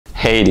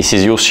Hey, this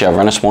is Jussi. I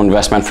run a small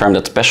investment firm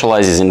that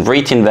specializes in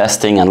REIT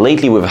investing, and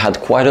lately we've had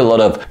quite a lot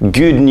of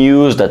good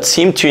news that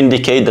seem to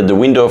indicate that the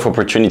window of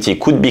opportunity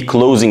could be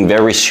closing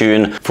very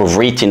soon for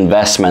REIT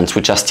investments,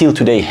 which are still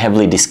today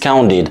heavily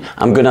discounted.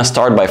 I'm gonna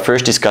start by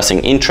first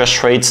discussing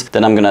interest rates,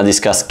 then I'm gonna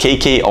discuss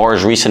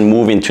KKR's recent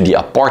move into the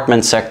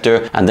apartment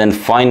sector, and then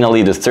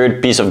finally the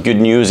third piece of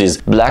good news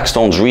is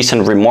Blackstone's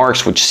recent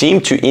remarks, which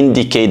seem to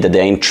indicate that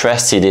they're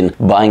interested in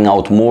buying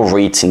out more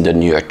REITs in the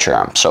near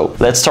term. So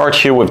let's start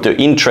here with the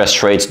interest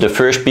rates. The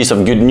first piece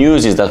of good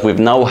news is that we've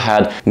now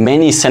had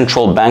many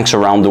central banks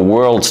around the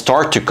world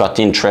start to cut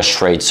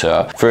interest rates.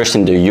 First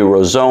in the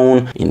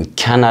Eurozone, in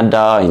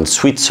Canada, in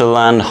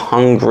Switzerland,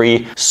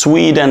 Hungary,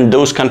 Sweden.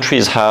 Those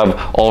countries have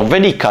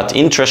already cut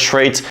interest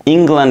rates.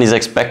 England is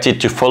expected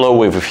to follow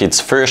with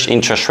its first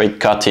interest rate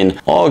cut in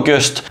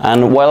August.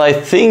 And while I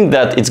think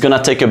that it's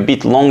gonna take a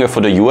bit longer for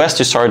the US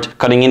to start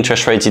cutting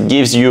interest rates, it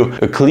gives you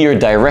a clear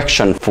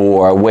direction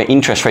for where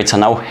interest rates are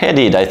now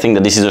headed. I think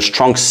that this is a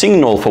strong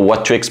signal for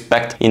what to expect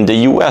in the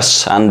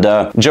US, and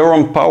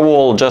Jerome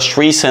Powell just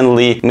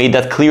recently made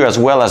that clear as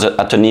well as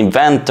at an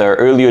event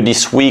earlier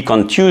this week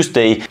on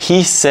Tuesday.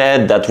 He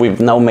said that we've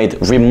now made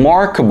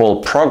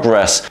remarkable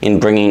progress in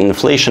bringing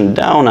inflation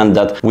down and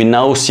that we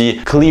now see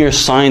clear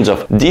signs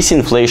of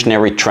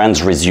disinflationary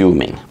trends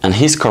resuming. And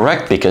he's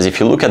correct, because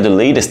if you look at the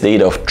latest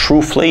data of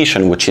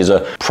Trueflation, which is a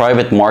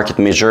private market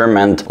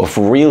measurement of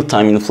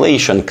real-time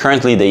inflation,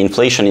 currently the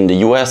inflation in the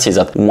US is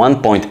at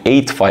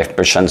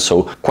 1.85%,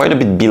 so quite a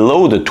bit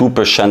below the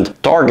 2%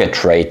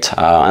 target rate,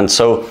 and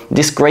so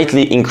this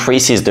greatly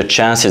increases the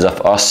chances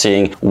of us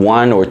seeing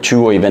one or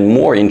two or even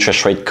more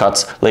interest rate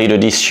cuts later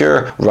this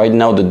year. Right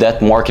now the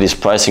debt market is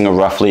pricing a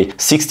roughly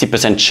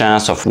 60%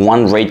 chance of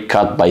one rate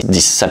cut by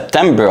this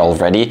September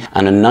already,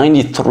 and a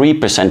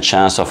 93%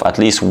 chance of at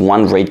least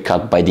one rate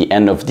cut by the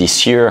end of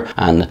this year.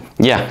 And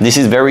yeah, this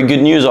is very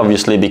good news,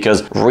 obviously,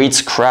 because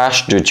REITs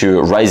crashed due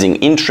to rising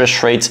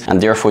interest rates,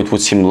 and therefore it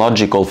would seem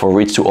logical for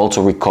REITs to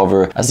also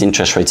recover as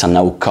interest rates are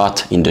now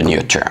cut in the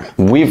near term.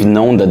 We've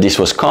known that this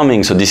was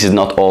coming, so this is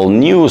not all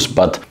news,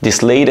 but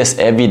this latest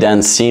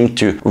evidence seemed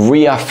to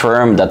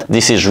reaffirm that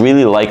this is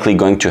really likely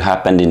going to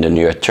happen in the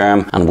near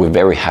term, and we're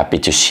very happy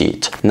to see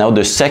it. Now,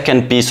 the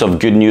second piece of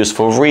good news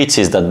for REITs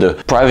is that the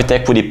private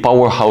equity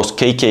powerhouse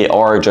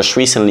KKR just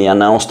recently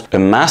announced a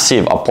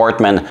massive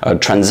apartment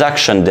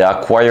transaction. They're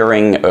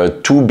acquiring a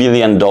 $2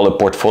 billion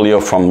portfolio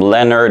from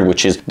Leonard,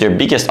 which is their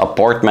biggest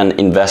apartment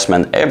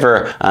investment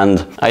ever,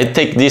 and I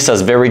take this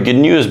as very good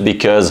news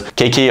because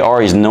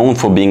KKR is known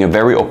for being a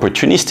very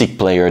opportunistic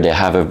player. They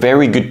have a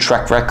very good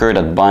track record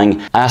at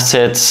buying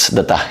assets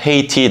that are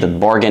hated at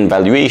bargain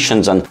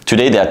valuations, and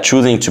today they are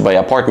choosing to buy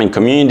apartment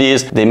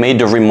communities. They made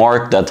the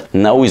remark that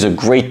now is a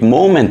great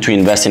moment to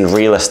invest in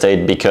real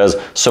estate because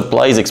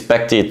supply is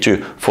expected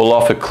to fall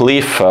off a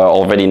cliff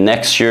already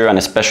next year, and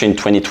especially in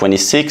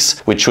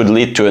 2026, which should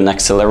lead to an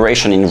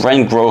acceleration in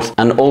rent growth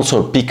and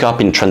also a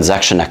pickup in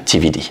transaction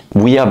activity.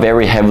 We are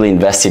very heavily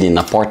invested in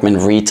apartment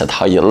REITs at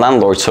higher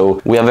landlords,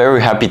 so we are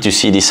very happy to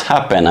see this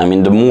happen. I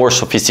mean, the more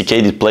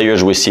sophisticated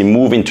players we see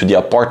move into the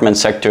apartment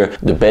sector,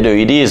 the better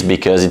it is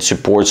because it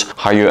supports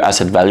higher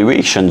asset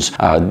valuations.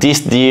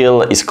 This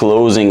deal is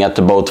closing at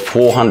about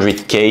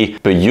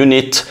 400K per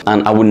unit,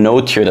 and I would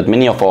note here that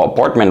many of our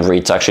apartment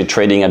REITs are actually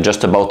trading at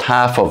just about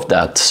half of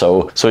that.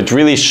 So it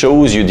really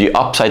shows you the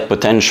upside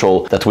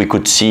potential that we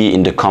could see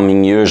in the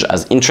coming years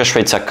as interest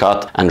rates are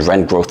cut and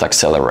rent growth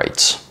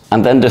accelerates.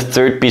 And then the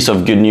third piece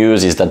of good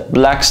news is that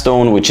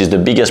Blackstone, which is the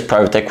biggest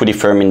private equity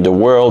firm in the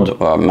world,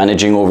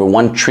 managing over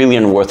 $1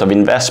 trillion worth of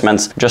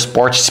investments, just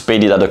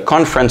participated at a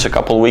conference a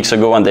couple of weeks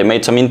ago, and they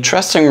made some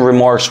interesting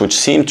remarks which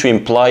seem to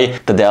imply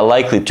that they are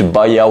likely to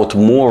buy out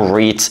more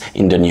REITs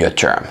in the near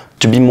term.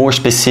 To be more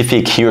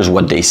specific, here's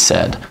what they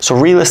said. So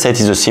real estate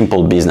is a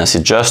simple business.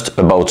 It's just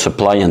about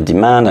supply and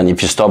demand, and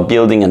if you stop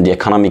building and the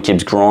economy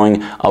keeps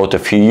growing out a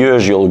few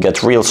years, you'll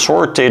get real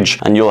shortage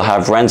and you'll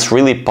have rents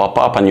really pop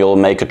up and you'll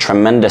make a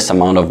tremendous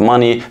amount of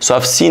money. So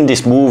I've seen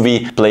this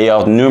movie play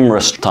out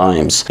numerous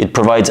times. It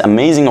provides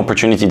amazing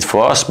opportunities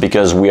for us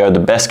because we are the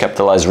best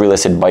capitalized real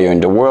estate buyer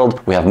in the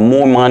world. We have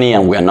more money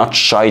and we are not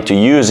shy to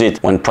use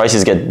it when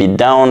prices get beat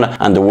down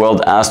and the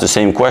world asks the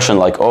same question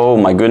like, oh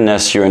my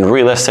goodness, you're in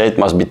real estate,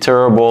 must be terrible.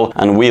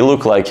 And we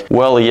look like,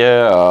 well,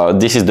 yeah,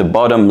 this is the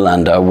bottom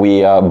land.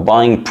 We are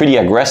buying pretty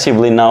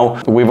aggressively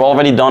now. We've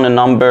already done a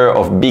number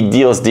of big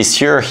deals this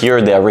year.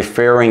 Here they are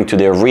referring to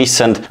their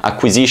recent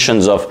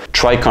acquisitions of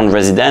Tricon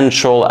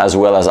Residential as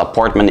well as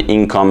Apartment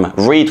Income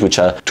REIT, which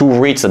are two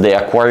REITs that they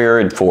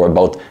acquired for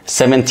about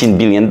 $17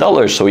 billion.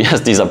 So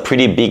yes, these are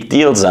pretty big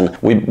deals, and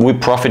we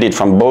profited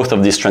from both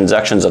of these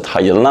transactions at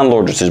Higher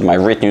Landlord, which is my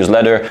REIT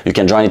newsletter. You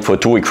can join it for a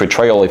 2-week free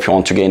trial if you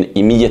want to gain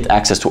immediate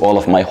access to all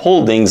of my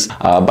holdings.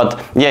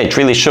 But yeah, it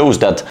really shows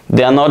that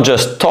they are not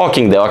just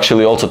talking, they're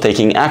actually also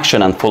taking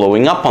action and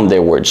following up on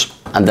their words.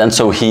 And then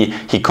so he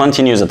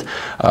continues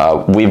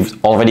that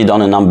we've already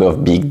done a number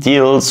of big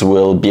deals,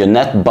 we'll be a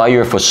net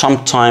buyer for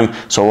some time,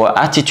 so our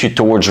attitude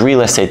towards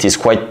real estate is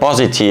quite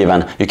positive,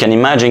 and you can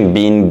imagine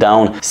being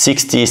down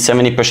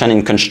 60-70%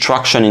 in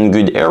construction in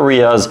good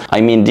areas.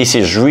 I mean, this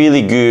is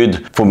really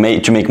good for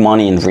to make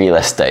money in real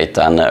estate.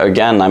 And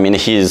again, I mean,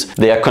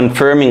 they are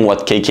confirming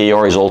what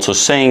KKR is also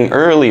saying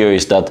earlier,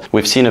 is that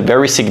we've seen a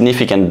very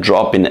significant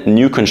drop in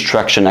new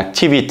construction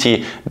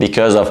activity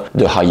because of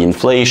the high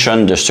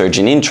inflation, the surge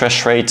in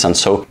interest rates, and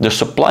so the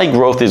supply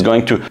growth is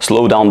going to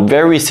slow down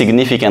very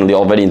significantly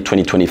already in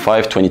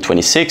 2025,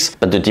 2026,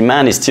 but the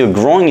demand is still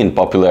growing in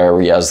popular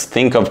areas.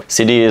 Think of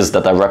cities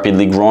that are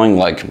rapidly growing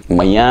like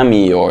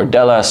Miami or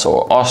Dallas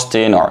or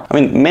Austin, or I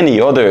mean many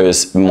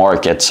others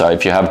markets.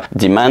 If you have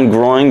demand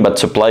growing but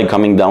supply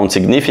coming down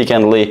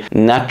significantly,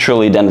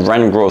 naturally then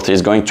rent growth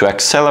is going to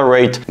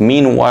accelerate.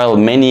 Meanwhile,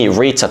 many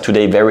REITs are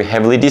today very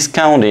heavily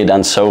discounted,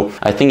 and so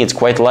I think it's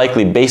quite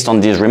likely, based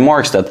on these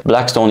remarks, that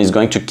Blackstone is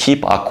going to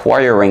keep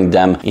acquiring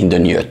them in the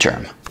near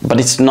term. But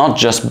it's not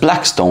just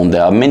Blackstone.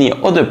 There are many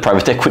other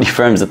private equity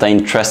firms that are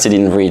interested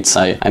in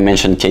REITs. I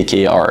mentioned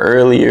KKR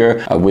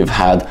earlier. We've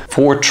had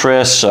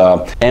Fortress,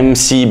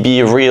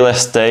 MCB Real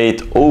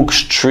Estate, Oak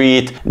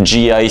Street,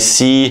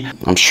 GIC.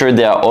 I'm sure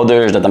there are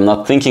others that I'm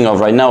not thinking of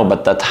right now,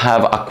 but that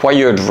have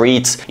acquired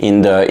REITs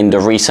in the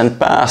recent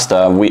past.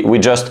 We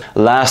just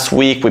last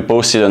week we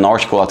posted an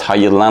article at High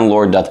Yield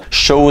Landlord that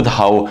showed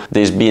how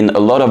there's been a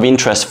lot of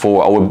interest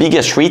for our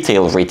biggest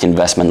retail REIT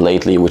investment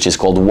lately, which is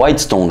called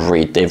Whitestone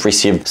REIT. They've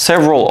received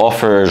several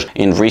offers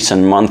in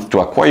recent months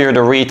to acquire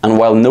the REIT, and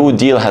while no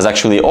deal has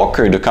actually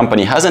occurred, the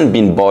company hasn't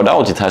been bought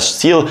out. It has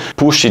still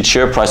pushed its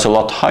share price a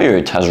lot higher.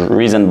 It has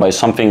risen by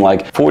something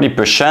like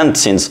 40%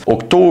 since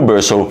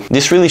October. So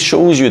this really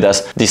shows you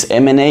that this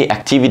M&A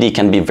activity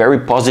can be very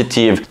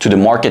positive to the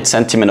market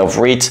sentiment of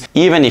REITs,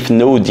 even if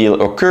no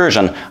deal occurs,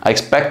 and I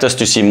expect us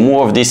to see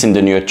more of this in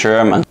the near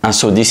term, and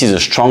so this is a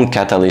strong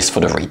catalyst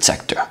for the REIT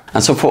sector.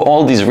 And so for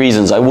all these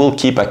reasons, I will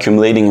keep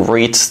accumulating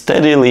REITs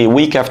steadily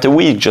week after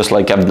week, just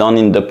like I've done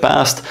in the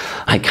past.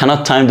 I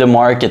cannot time the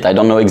market. I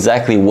don't know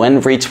exactly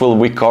when REITs will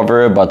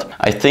recover, but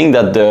I think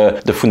that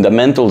the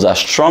fundamentals are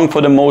strong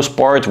for the most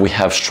part. We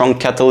have strong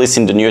catalysts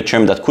in the near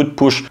term that could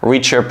push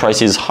REIT share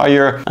prices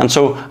higher. And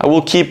so I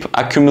will keep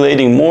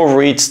accumulating more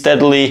REITs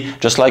steadily,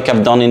 just like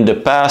I've done in the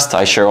past.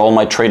 I share all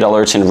my trade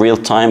alerts in real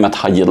time at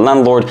High Yield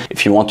Landlord.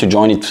 If you want to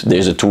join it,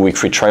 there's a 2-week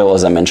free trial,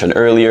 as I mentioned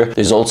earlier.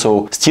 There's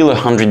also still a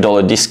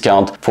 $100 discount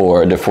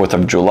for the 4th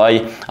of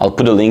July. I'll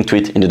put a link to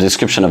it in the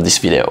description of this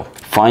video.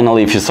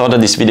 Finally, if you thought that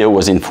this video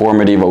was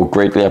informative, I would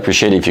greatly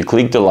appreciate it if you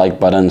click the like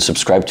button,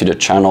 subscribe to the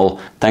channel.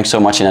 Thanks so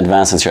much in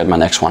advance, and see you at my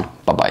next one.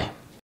 Bye bye.